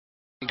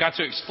got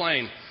to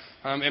explain.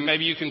 And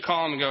maybe you can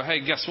call them and go,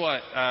 hey, guess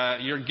what?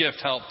 Your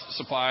gift helped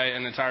supply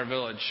an entire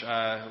village,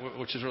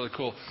 which is really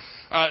cool.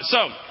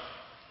 So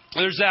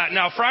there's that.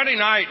 Now, Friday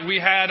night, we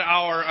had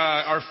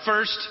our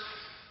first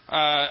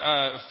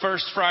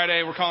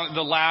Friday, we're calling it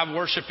the Lab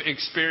Worship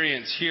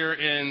Experience here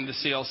in the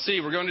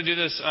CLC. We're going to do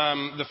this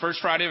the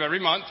first Friday of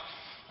every month.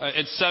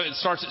 It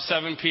starts at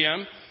 7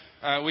 p.m.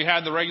 We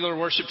had the regular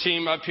worship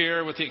team up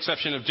here with the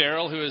exception of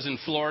Daryl, who is in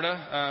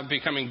Florida,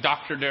 becoming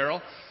Dr.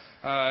 Daryl.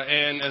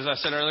 And as I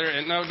said earlier,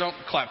 and no, don't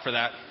clap for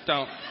that.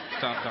 Don't.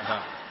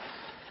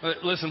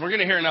 Listen, we're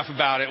going to hear enough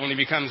about it when he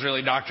becomes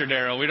really Dr.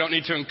 Daryl. We don't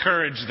need to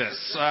encourage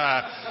this.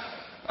 And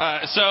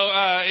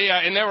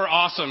they were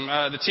awesome.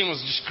 The team was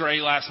just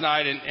great last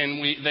night,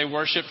 and they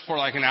worshiped for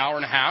like an hour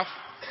and a half.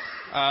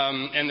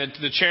 And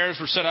the chairs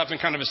were set up in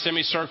kind of a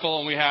semicircle,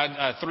 and we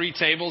had 3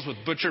 tables with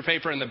butcher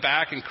paper in the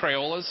back and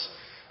Crayolas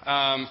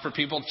for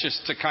people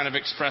just to kind of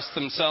express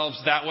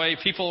themselves that way.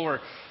 People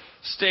were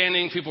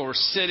standing, people were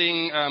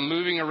sitting,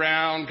 moving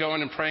around,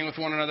 going and praying with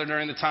one another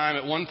during the time.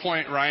 At one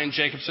point, Ryan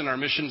Jacobson, our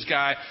missions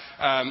guy,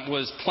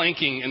 was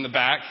planking in the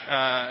back.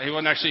 He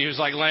was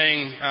like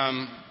laying,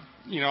 on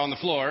the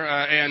floor.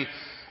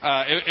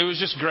 It was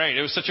just great.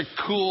 It was such a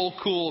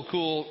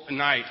cool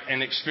night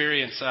and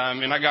experience.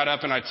 And I got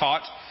up and I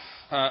taught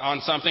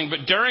on something.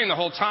 But during the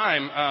whole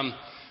time,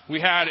 we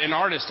had an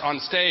artist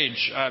on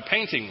stage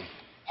painting.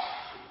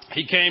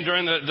 He came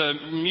during the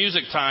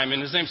music time,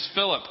 and his name's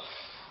Philip.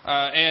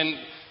 And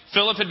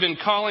Philip had been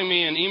calling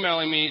me and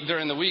emailing me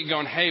during the week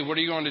going, hey, what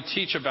are you going to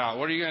teach about?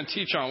 What are you going to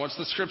teach on? What's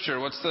the scripture?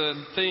 What's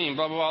the theme?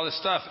 Blah, blah, blah, all this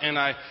stuff. And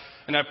I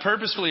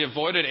purposefully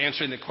avoided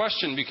answering the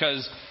question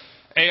because,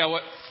 A,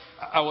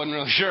 I wasn't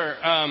really sure.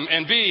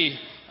 And B,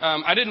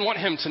 I didn't want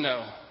him to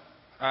know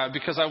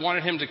because I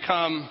wanted him to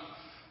come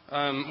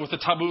with a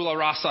tabula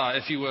rasa,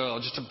 if you will,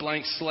 just a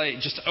blank slate,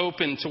 just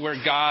open to where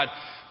God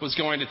was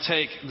going to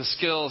take the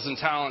skills and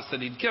talents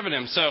that he'd given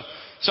him. So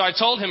I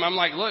told him, I'm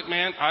like, look,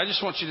 man, I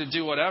just want you to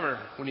do whatever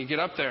when you get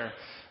up there.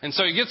 And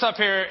so he gets up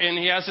here and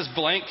he has this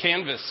blank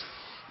canvas.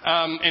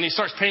 And he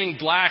starts painting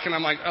black. And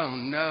I'm like, oh,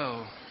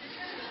 no.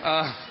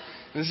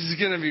 This is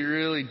going to be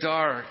really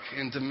dark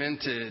and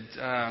demented.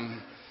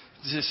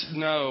 Just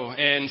no.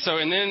 And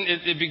then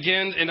it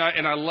begins. And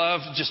I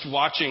love just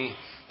watching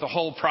the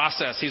whole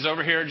process. He's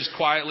over here just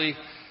quietly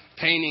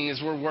painting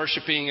as we're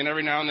worshiping. And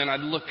every now and then I'd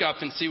look up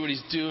and see what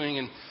he's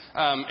doing.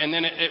 And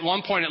then at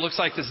one point it looks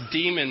like this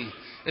demon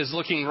is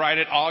looking right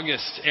at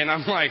August. And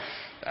I'm like,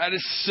 that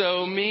is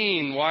so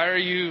mean. Why are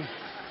you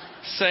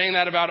saying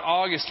that about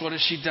August? What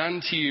has she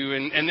done to you?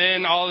 And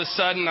then all of a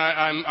sudden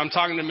I'm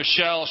talking to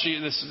Michelle.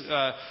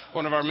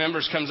 One of our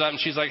members comes up and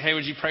she's like, hey,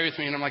 would you pray with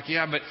me? And I'm like,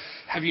 yeah, but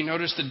have you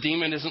noticed the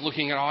demon isn't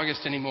looking at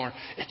August anymore?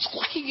 It's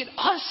looking at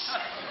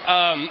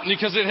us.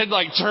 Because it had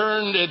like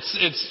turned its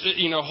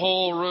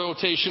whole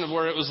rotation of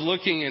where it was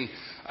looking. And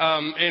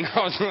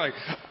I was like,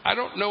 I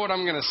don't know what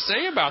I'm going to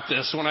say about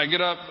this. When I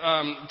get up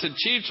to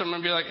teach, I'm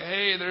going to be like,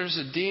 hey, there's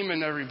a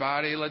demon,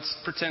 everybody. Let's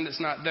pretend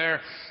it's not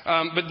there.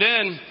 But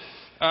then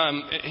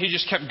he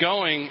just kept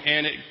going,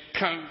 and it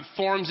kind of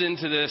forms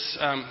into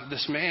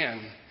this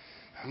man,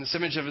 this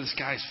image of this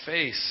guy's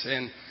face.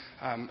 And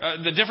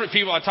the different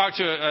people, I talked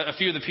to a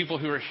few of the people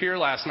who were here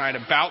last night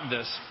about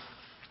this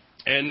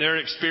and their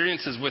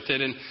experiences with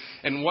it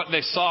and what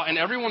they saw. And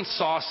everyone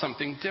saw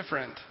something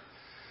different.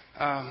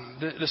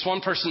 This one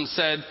person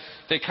said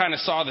they kind of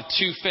saw the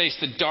two-face,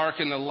 the dark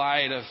and the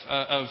light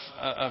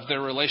of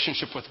their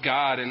relationship with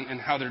God and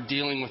how they're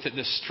dealing with it,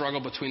 this struggle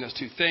between those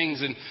two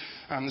things. And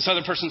this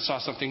other person saw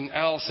something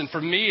else. And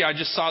for me, I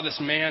just saw this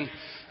man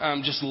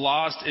just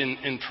lost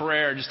in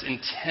prayer, just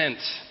intent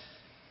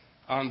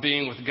on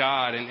being with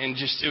God. And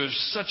just it was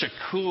such a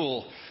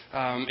cool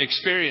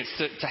experience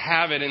to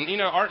have it.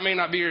 And, art may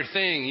not be your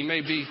thing. You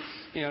may be,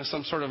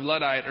 some sort of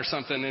Luddite or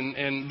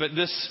something. But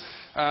this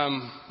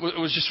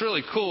was just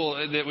really cool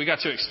that we got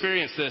to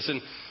experience this.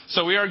 And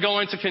so we are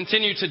going to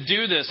continue to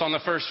do this on the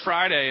first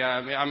Friday.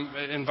 I'm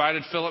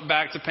invited Philip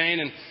back to paint.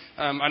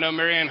 And I know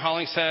Marianne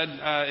Hollingshead,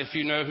 if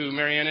you know who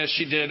Marianne is,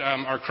 she did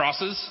our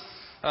crosses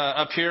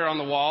up here on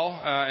the wall.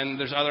 And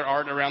there's other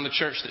art around the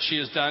church that she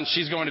has done.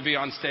 She's going to be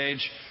on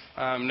stage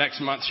next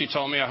month, she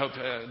told me. I hope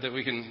that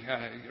we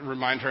can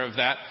remind her of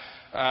that.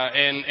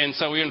 And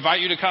so we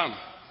invite you to come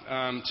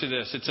to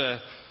this. It's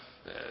a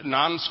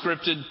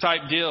non-scripted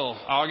type deal.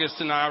 August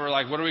and I were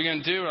like, what are we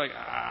going to do? We're like,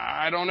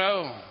 I don't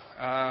know.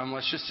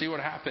 Let's just see what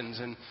happens.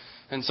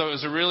 And so it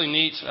was a really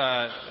neat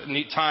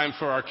time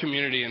for our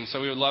community. And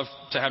so we would love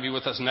to have you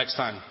with us next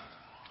time.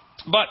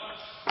 But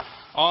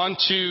on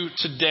to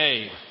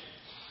today.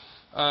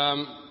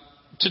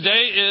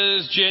 Today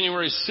is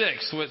January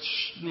 6th,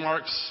 which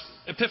marks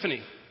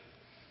Epiphany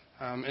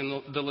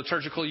in the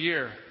liturgical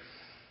year.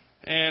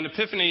 And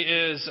Epiphany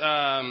is,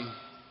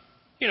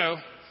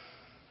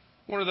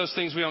 one of those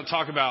things we don't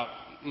talk about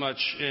much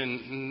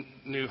in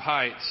New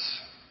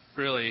Heights,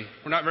 really.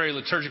 We're not very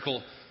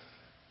liturgical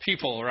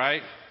people,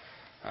 right?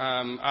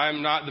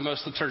 I'm not the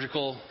most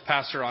liturgical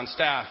pastor on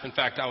staff. In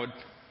fact, I would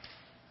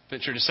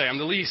venture to say I'm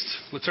the least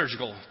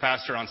liturgical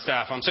pastor on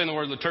staff. I'm saying the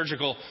word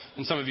liturgical,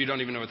 and some of you don't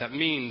even know what that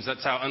means.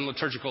 That's how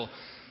unliturgical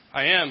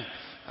I am.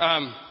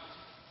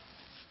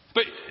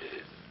 But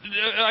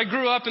I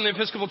grew up in the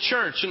Episcopal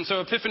Church, and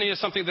so Epiphany is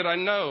something that I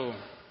know.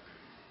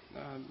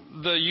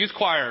 The youth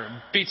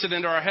choir beats it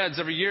into our heads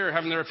every year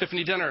having their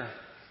Epiphany dinner.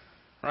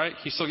 Right?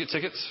 You still get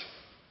tickets?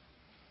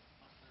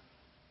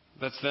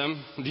 That's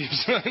them?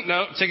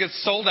 No?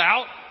 Tickets sold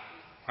out?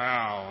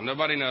 Wow.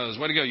 Nobody knows.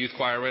 Way to go, youth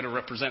choir. Way to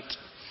represent.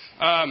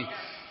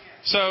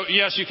 So,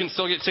 yes, you can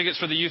still get tickets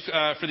for the youth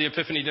for the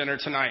Epiphany dinner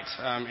tonight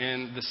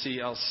in the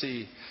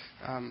CLC.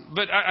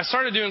 But I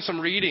started doing some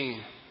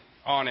reading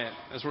on it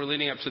as we're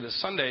leading up to this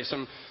Sunday.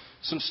 Some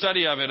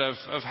study of it,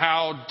 of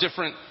how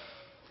different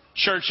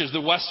churches,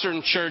 the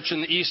Western Church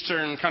and the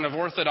Eastern kind of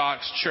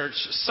Orthodox Church,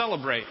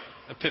 celebrate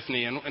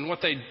Epiphany and what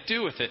they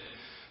do with it.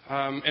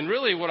 And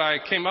really what I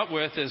came up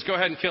with is, go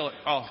ahead and kill it.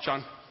 Oh,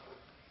 John.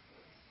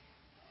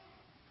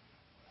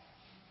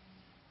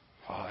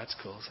 Oh, that's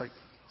cool. It's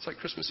like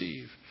Christmas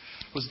Eve.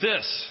 Was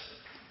this.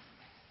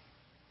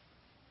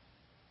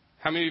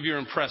 How many of you are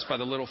impressed by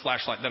the little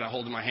flashlight that I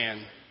hold in my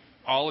hand?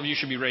 All of you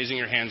should be raising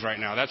your hands right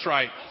now. That's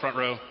right, front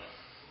row.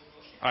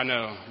 I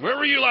know. Where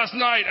were you last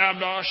night,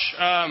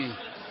 Abdosh?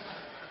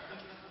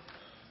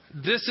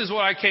 This is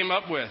what I came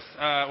up with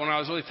when I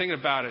was really thinking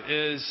about it.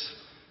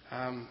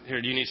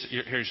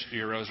 Here's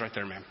your rose right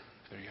there, ma'am.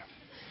 There you go.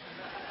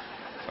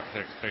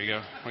 There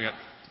you go.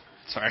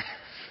 Sorry.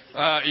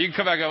 You can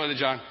come back up with it,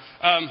 John.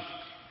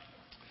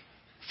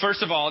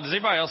 First of all, does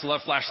anybody else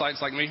love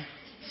flashlights like me?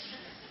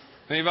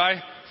 Anybody?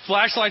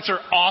 Flashlights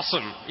are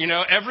awesome. You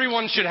know,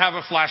 everyone should have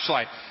a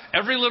flashlight.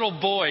 Every little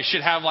boy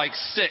should have like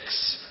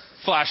 6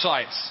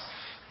 flashlights.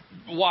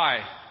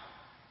 Why?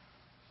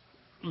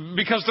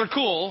 Because they're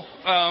cool.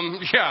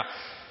 Yeah.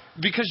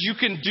 Because you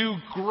can do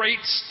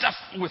great stuff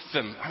with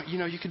them. You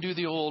know, you can do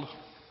the old.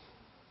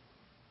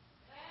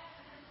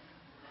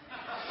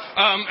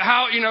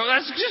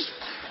 That's just,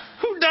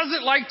 who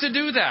doesn't like to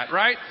do that,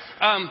 right?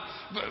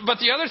 But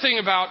the other thing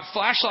about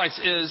flashlights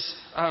is,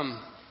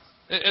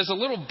 as a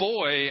little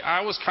boy,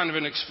 I was kind of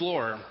an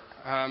explorer.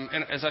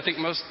 And as I think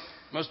most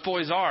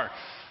boys are.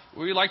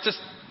 We like to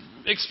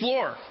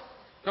explore.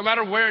 No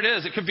matter where it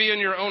is. It could be in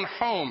your own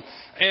home.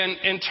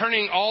 And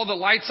turning all the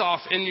lights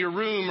off in your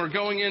room or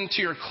going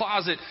into your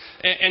closet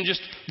and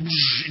just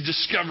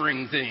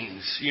discovering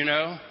things, you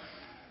know.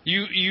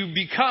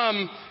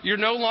 You're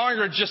no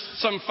longer just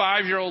some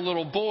 5-year-old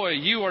little boy.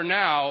 You are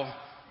now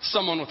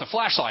someone with a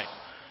flashlight.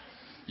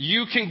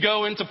 You can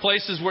go into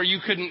places where you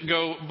couldn't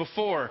go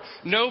before.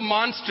 No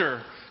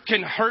monster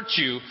can hurt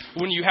you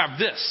when you have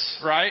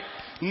this, right?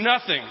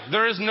 Nothing.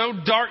 There is no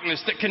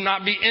darkness that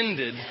cannot be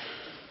ended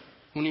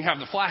when you have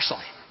the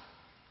flashlight.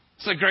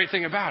 It's the great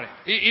thing about it.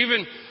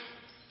 Even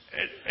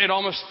at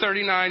almost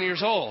 39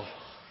 years old,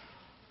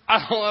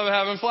 I love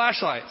having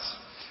flashlights.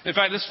 In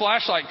fact, this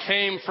flashlight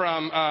came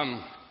from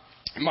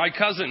my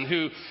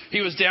cousin,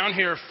 he was down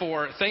here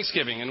for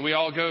Thanksgiving, and we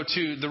all go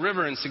to the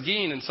river in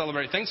Seguin and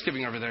celebrate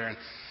Thanksgiving over there. And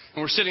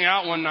we're sitting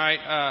out one night,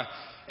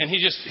 and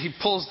he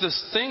pulls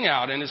this thing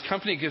out, and his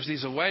company gives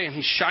these away, and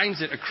he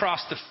shines it across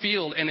the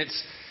field, and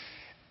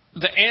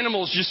the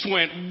animals just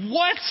went,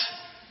 "What?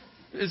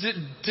 Is it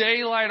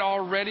daylight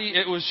already?"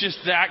 It was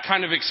just that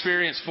kind of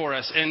experience for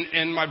us.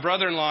 And my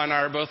brother-in-law and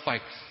I are both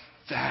like,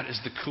 "That is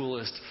the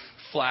coolest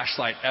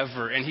flashlight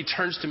ever." And he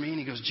turns to me and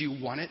he goes, "Do you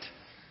want it?"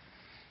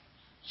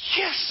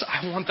 "Yes,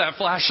 I want that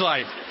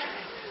flashlight."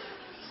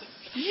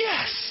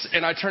 "Yes."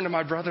 And I turned to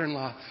my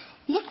brother-in-law.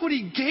 "Look what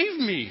he gave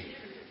me."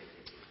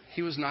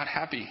 He was not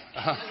happy.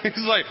 He's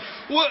like,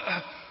 "What?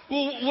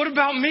 Well, what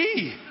about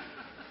me?"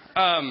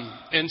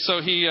 And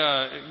so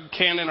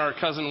Cannon, our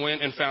cousin,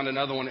 went and found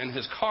another one in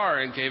his car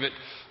and gave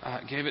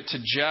it to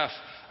Jeff.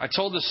 I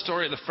told this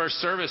story at the first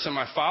service, and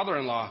my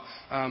father-in-law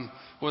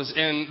was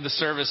in the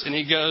service, and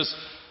he goes,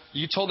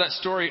 "You told that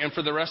story, and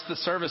for the rest of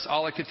the service,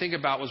 all I could think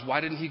about was,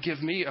 why didn't he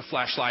give me a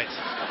flashlight?"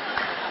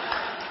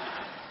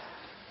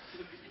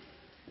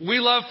 We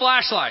love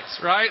flashlights,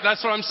 right?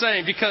 That's what I'm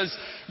saying,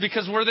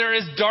 because where there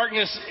is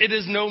darkness, it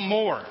is no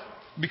more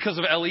because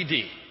of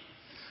LED.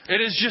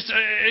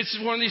 It's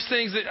one of these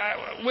things that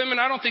women,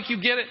 I don't think you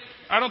get it.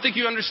 I don't think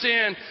you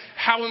understand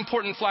how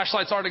important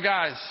flashlights are to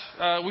guys.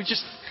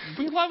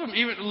 We love them.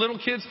 Even little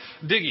kids.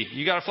 Diggy,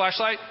 you got a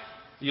flashlight?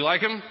 You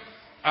like them?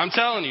 I'm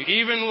telling you,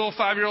 even little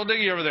 5-year-old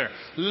Diggy over there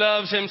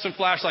loves him some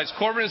flashlights.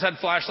 Corbin has had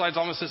flashlights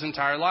almost his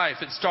entire life.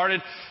 It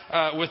started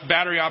with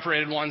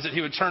battery-operated ones that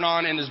he would turn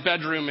on in his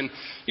bedroom and,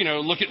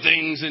 look at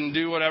things and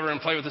do whatever and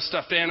play with the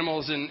stuffed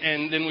animals.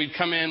 And then we'd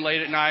come in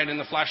late at night and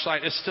the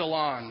flashlight is still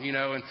on,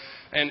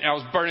 and I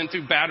was burning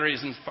through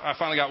batteries, and I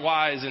finally got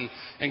wise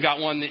and got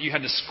one that you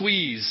had to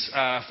squeeze.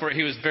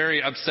 He was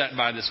very upset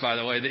by this, by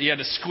the way, that you had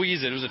to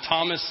squeeze it. It was a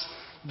Thomas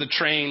the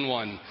Train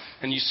one,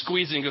 and you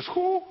squeeze it and it goes,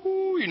 whoo,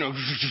 whoo,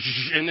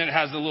 and then it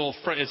has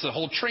it's a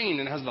whole train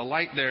and it has the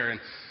light there,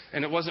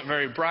 and it wasn't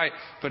very bright,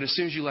 but as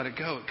soon as you let it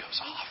go, it goes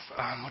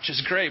off, which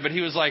is great. But he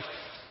was like,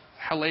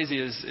 how lazy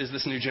is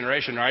this new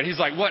generation, right? He's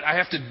like, what, I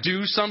have to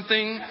do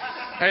something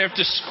I have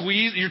to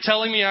squeeze. You're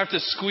telling me I have to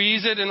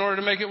squeeze it in order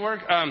to make it work?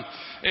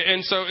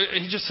 And so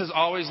he just has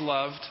always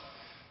loved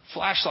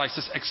flashlights,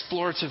 this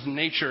explorative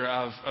nature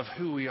of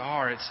who we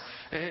are.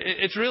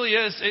 It really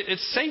is.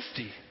 It's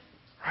safety,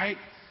 right?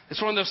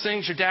 It's one of those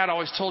things your dad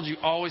always told you,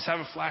 always have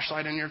a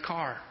flashlight in your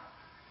car.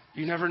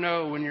 You never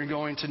know when you're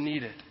going to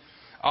need it.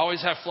 I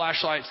always have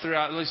flashlights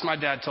throughout, at least my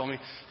dad told me,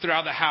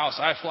 throughout the house.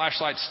 I have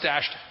flashlights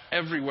stashed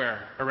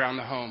everywhere around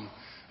the home.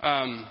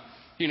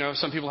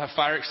 Some people have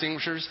fire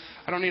extinguishers.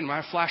 I don't need them. I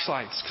have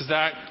flashlights because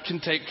that can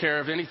take care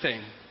of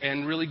anything,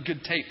 and really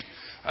good tape.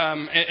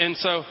 And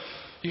so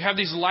you have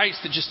these lights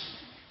that just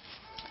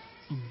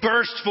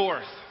burst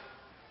forth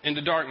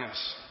into darkness.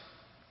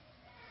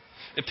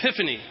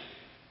 Epiphany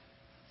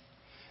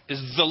is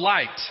the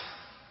light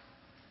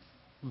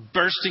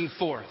bursting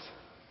forth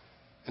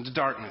into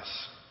darkness.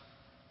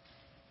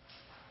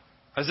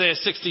 Isaiah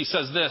 60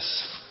 says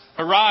this,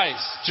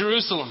 "Arise,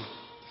 Jerusalem,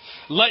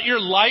 let your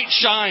light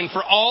shine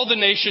for all the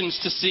nations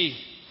to see.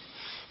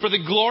 For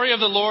the glory of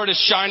the Lord is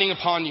shining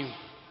upon you.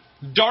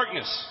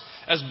 Darkness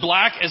as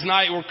black as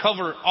night will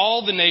cover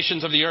all the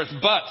nations of the earth,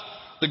 but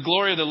the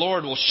glory of the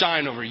Lord will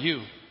shine over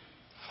you.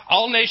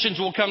 All nations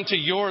will come to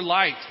your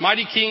light.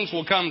 Mighty kings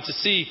will come to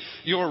see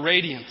your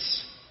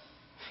radiance.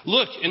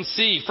 Look and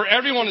see, for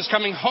everyone is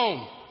coming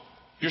home.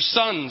 Your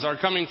sons are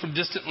coming from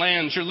distant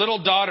lands. Your little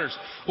daughters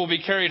will be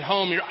carried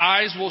home. Your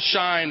eyes will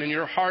shine and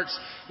your hearts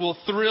will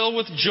thrill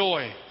with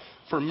joy,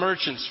 for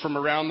merchants from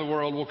around the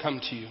world will come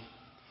to you.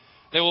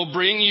 They will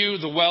bring you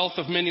the wealth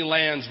of many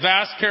lands.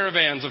 Vast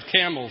caravans of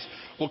camels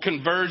will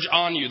converge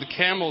on you, the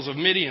camels of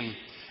Midian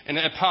and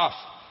Ephah.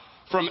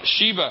 From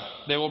Sheba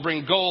they will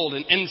bring gold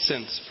and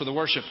incense for the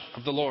worship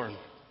of the Lord."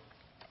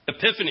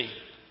 Epiphany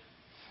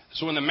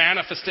is when the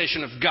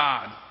manifestation of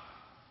God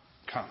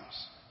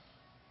comes.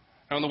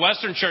 Now, in the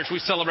Western church, we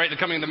celebrate the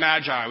coming of the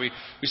Magi. We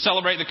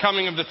celebrate the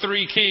coming of the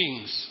three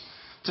kings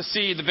to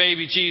see the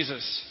baby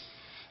Jesus.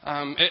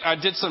 I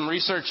did some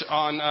research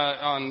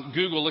on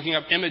Google, looking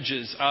up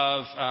images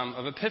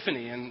of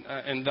Epiphany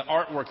and the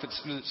artwork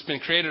that's been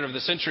created over the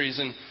centuries.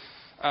 And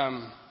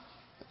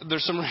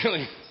there's some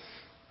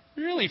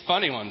really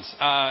funny ones.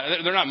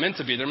 They're not meant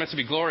to be. They're meant to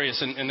be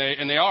glorious, and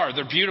they are.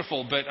 They're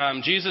beautiful. But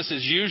Jesus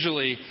is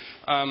usually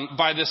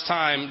by this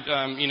time,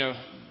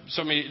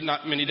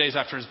 not many days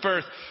after his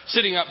birth,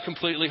 sitting up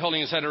completely,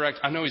 holding his head erect.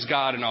 I know he's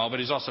God and all, but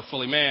he's also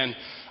fully man.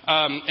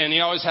 And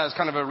he always has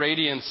kind of a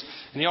radiance,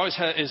 and he always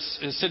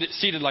is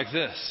seated like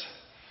this.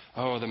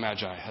 "Oh, the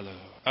Magi,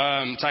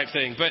 hello," type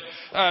thing. But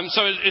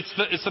so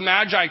it's the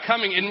Magi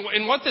coming,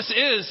 and what this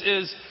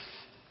is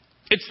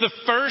it's the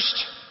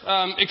first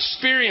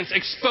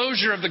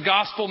exposure of the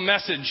gospel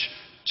message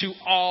to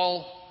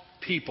all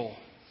people.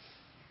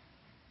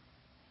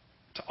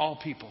 To all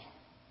people.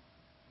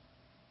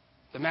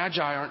 The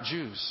Magi aren't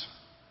Jews.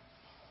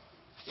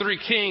 Three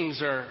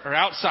kings are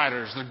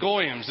outsiders. They're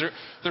goyim.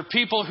 They're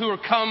people who are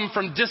come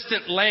from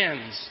distant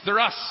lands. They're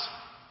us.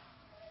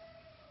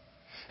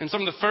 And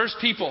some of the first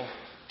people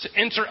to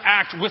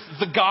interact with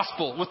the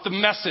gospel, with the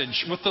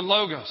message, with the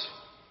logos.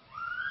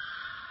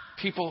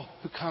 People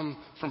who come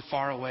from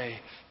far away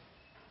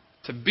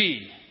to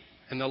be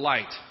in the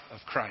light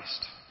of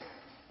Christ.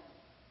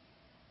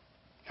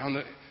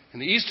 Now, in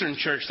the Eastern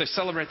church, they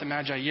celebrate the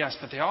Magi, yes,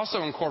 but they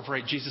also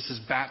incorporate Jesus'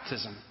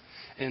 baptism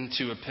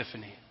into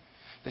Epiphany.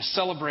 They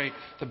celebrate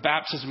the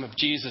baptism of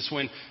Jesus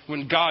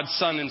when God,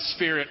 Son, and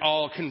Spirit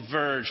all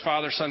converge.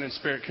 Father, Son, and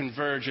Spirit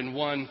converge in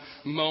one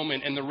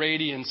moment, and the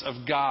radiance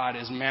of God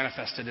is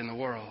manifested in the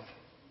world.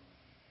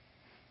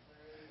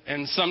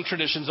 And some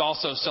traditions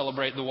also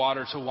celebrate the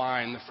water to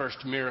wine, the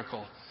first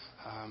miracle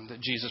that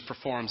Jesus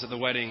performs at the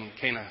wedding in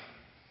Cana.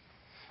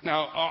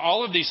 Now,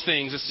 all of these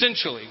things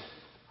essentially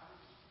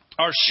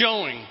are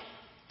showing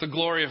the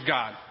glory of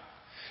God.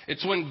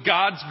 It's when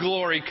God's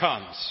glory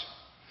comes.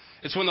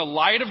 It's when the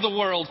light of the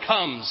world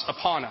comes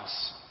upon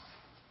us.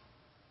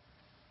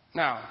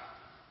 Now,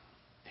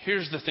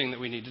 here's the thing that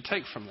we need to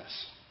take from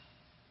this.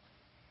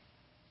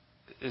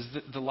 Is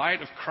that the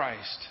light of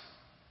Christ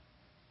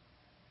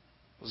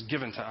was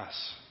given to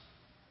us.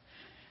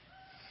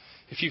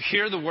 If you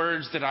hear the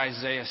words that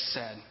Isaiah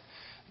said,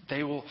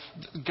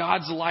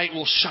 God's light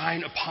will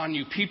shine upon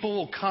you. People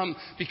will come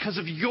because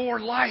of your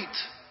light.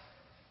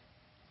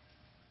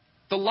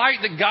 The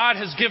light that God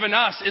has given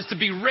us is to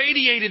be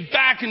radiated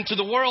back into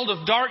the world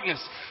of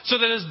darkness, so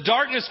that as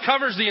darkness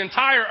covers the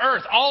entire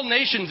earth, all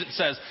nations, it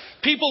says,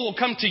 people will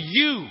come to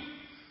you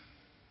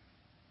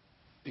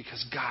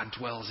because God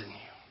dwells in you.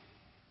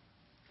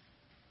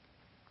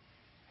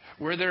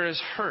 Where there is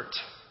hurt,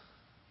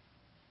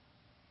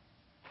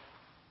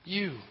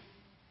 you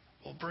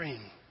will bring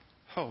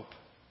hope.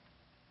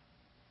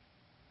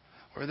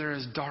 Where there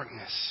is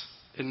darkness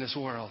in this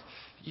world,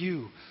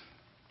 you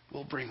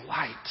will bring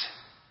light.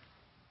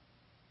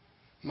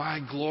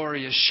 My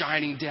glory is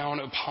shining down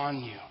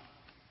upon you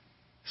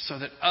so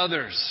that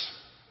others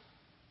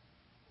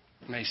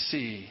may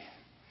see,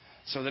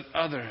 so that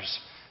others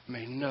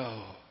may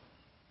know.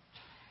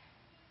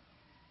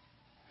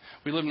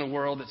 We live in a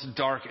world that's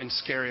dark and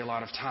scary a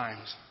lot of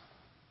times.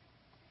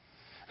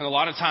 And a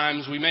lot of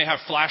times we may have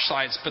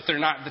flashlights, but they're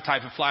not the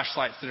type of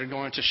flashlights that are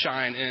going to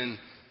shine in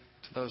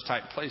to those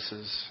type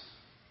places.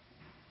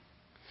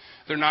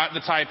 They're not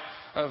the type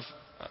of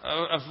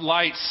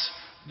lights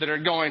that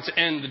are going to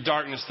end the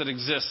darkness that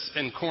exists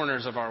in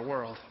corners of our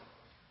world.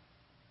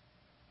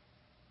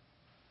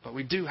 But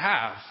we do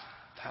have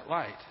that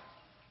light.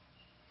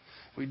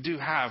 We do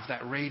have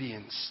that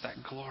radiance, that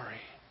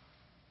glory.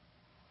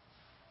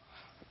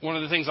 One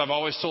of the things I've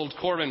always told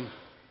Corbin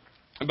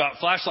about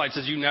flashlights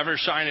is you never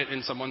shine it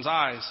in someone's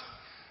eyes.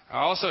 I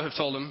also have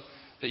told him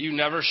that you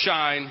never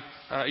shine,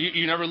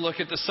 you never look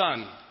at the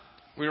sun.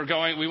 We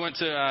went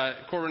to,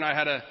 Corbin and I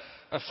had a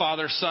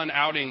father-son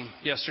outing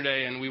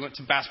yesterday, and we went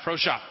to Bass Pro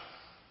Shop.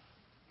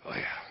 Oh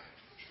yeah,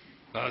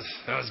 that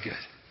was good.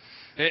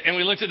 And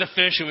we looked at the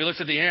fish, and we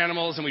looked at the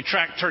animals, and we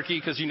tracked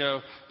turkey, because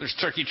there's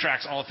turkey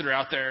tracks all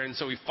throughout there, and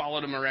so we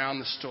followed them around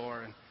the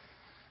store, and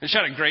just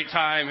had a great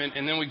time.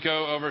 And then we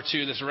go over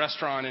to this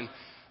restaurant, and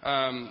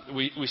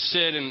we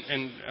sit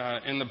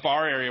in the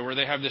bar area where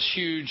they have this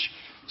huge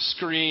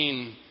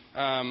screen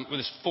with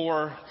this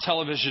 4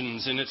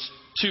 televisions, and it's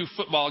 2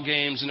 football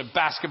games and a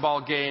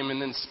basketball game,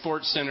 and then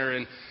Sports Center,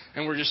 and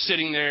we're just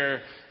sitting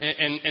there,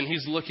 and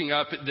he's looking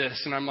up at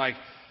this, and I'm like,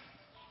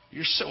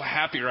 "You're so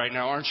happy right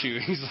now, aren't you?"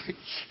 And he's like,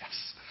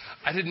 "Yes,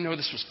 I didn't know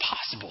this was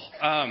possible."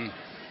 I'm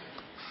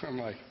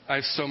like, "I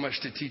have so much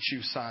to teach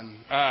you, son."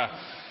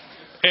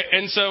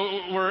 And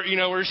so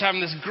we're just having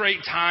this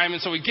great time,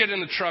 and so we get in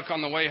the truck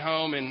on the way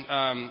home, and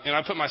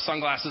I put my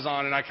sunglasses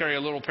on, and I carry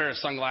a little pair of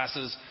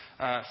sunglasses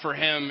for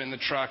him in the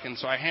truck, and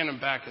so I hand him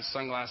back his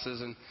sunglasses,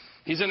 and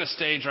he's in a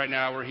stage right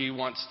now where he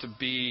wants to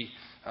be,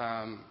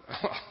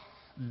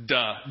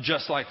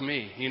 just like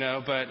me,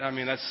 But I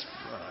mean, that's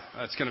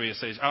going to be a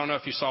stage. I don't know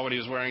if you saw what he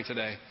was wearing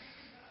today.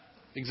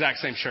 Exact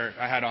same shirt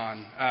I had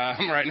on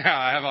right now.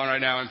 I have on right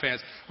now in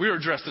pants. We were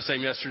dressed the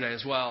same yesterday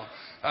as well,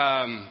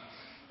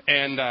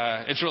 and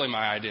it's really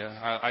my idea.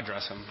 I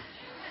dress him.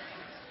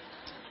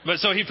 But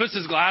so he puts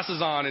his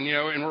glasses on, and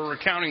and we're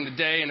recounting the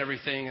day and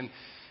everything, and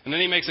then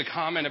he makes a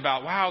comment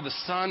about, "Wow, the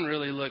sun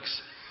really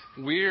looks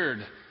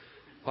weird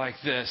like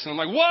this." And I'm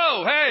like,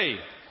 "Whoa, hey,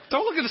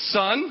 don't look at the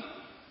sun."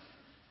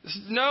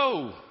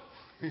 No.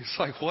 He's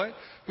like, "What?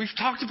 We've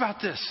talked about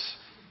this.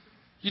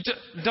 You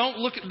don't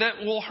look at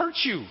that, will hurt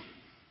you.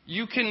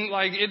 You can,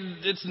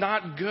 it's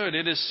not good.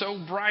 It is so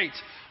bright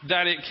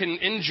that it can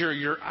injure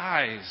your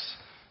eyes.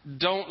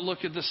 Don't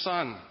look at the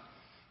sun."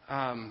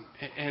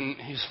 And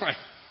he's like,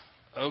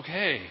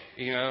 "Okay,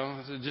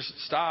 just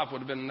stop would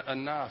have been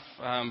enough."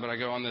 But I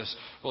go on this,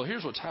 "Well,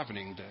 here's what's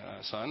happening,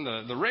 son.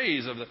 The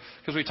rays of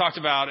because we talked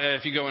about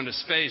if you go into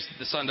space,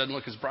 the sun doesn't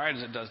look as bright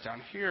as it does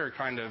down here,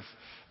 kind of,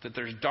 that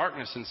there's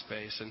darkness in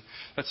space." And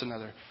that's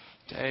another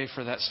day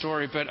for that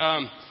story. But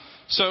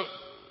so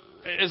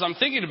as I'm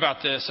thinking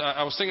about this,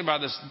 I was thinking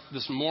about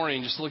this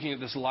morning, just looking at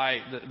this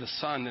light, the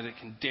sun, that it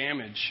can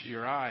damage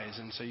your eyes.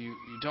 And so you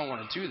don't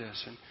want to do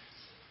this. And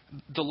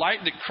the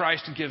light that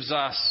Christ gives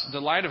us, the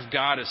light of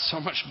God, is so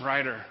much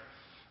brighter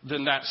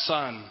than that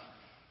sun.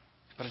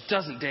 But it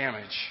doesn't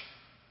damage.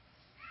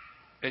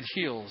 It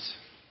heals.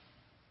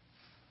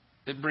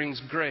 It brings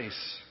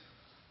grace.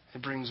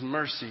 It brings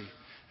mercy.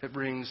 It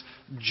brings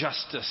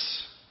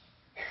justice.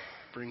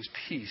 It brings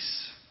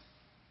peace.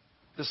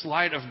 This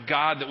light of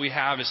God that we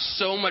have is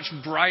so much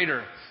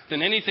brighter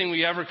than anything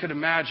we ever could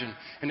imagine.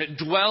 And it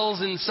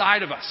dwells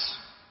inside of us.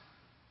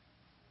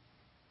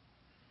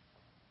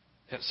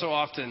 Yet so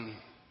often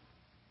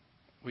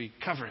we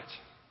cover it.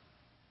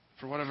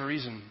 For whatever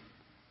reason,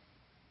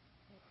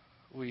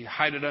 we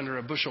hide it under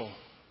a bushel.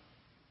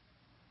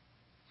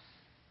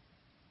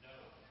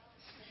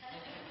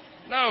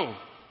 No.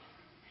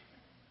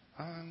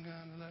 I'm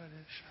gonna let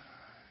it shine.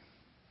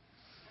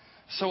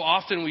 So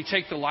often we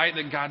take the light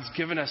that God's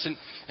given us,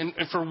 and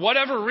for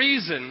whatever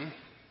reason,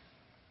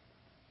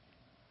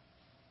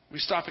 we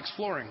stop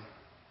exploring.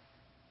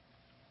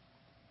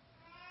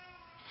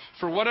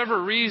 For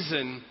whatever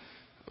reason,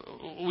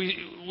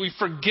 we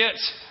forget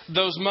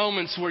those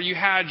moments where you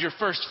had your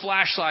first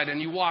flashlight and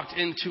you walked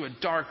into a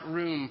dark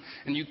room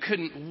and you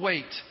couldn't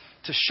wait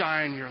to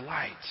shine your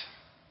light.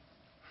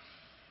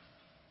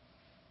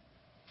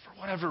 For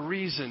whatever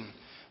reason,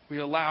 we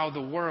allow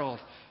the world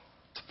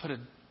to put a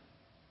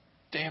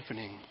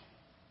dampening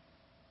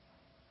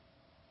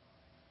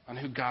on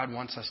who God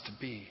wants us to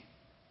be.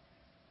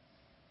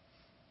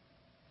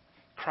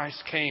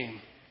 Christ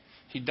came.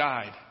 He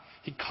died.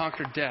 He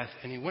conquered death,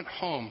 and he went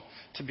home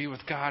to be with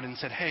God and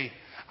said, "Hey,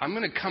 I'm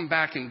going to come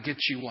back and get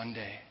you one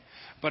day.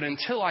 But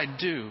until I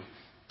do,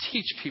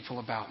 teach people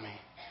about me.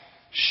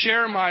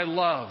 Share my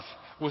love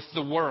with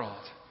the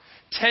world.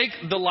 Take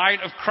the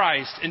light of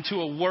Christ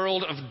into a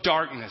world of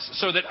darkness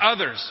so that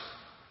others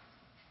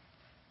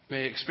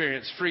may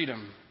experience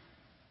freedom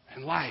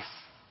and life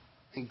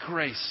and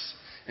grace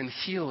and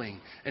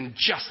healing and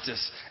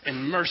justice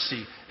and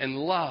mercy and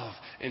love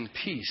and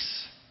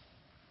peace.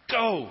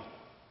 Go.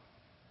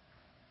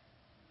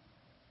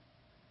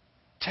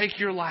 Take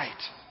your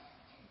light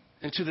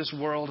into this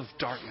world of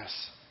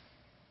darkness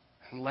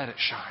and let it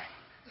shine."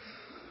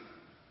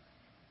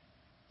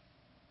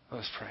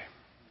 Let us pray.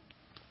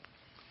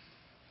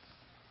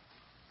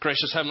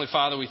 Gracious Heavenly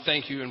Father, we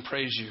thank you and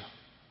praise you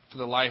for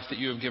the life that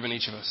you have given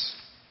each of us.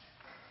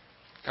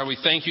 God, we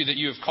thank you that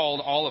you have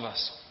called all of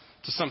us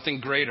to something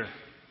greater.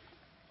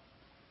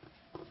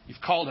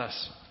 You've called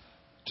us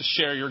to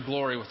share your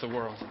glory with the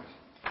world.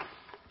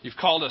 You've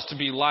called us to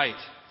be light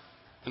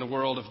in a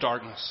world of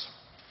darkness,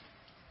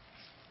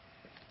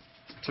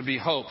 to be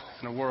hope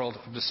in a world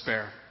of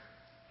despair.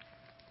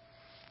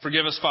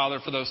 Forgive us, Father,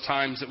 for those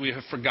times that we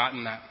have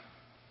forgotten that.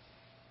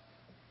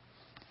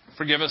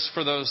 Forgive us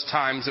for those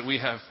times that we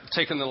have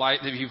taken the light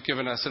that you've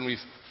given us and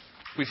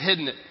we've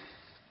hidden it.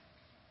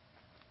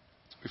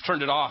 We've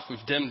turned it off.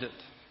 We've dimmed it.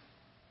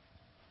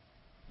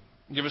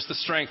 Give us the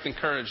strength and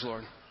courage,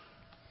 Lord,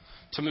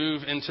 to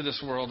move into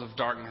this world of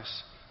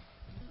darkness,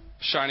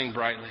 shining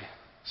brightly,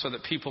 so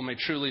that people may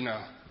truly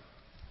know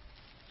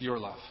your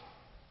love.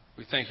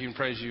 We thank you and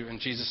praise you in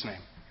Jesus'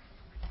 name.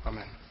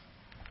 Amen.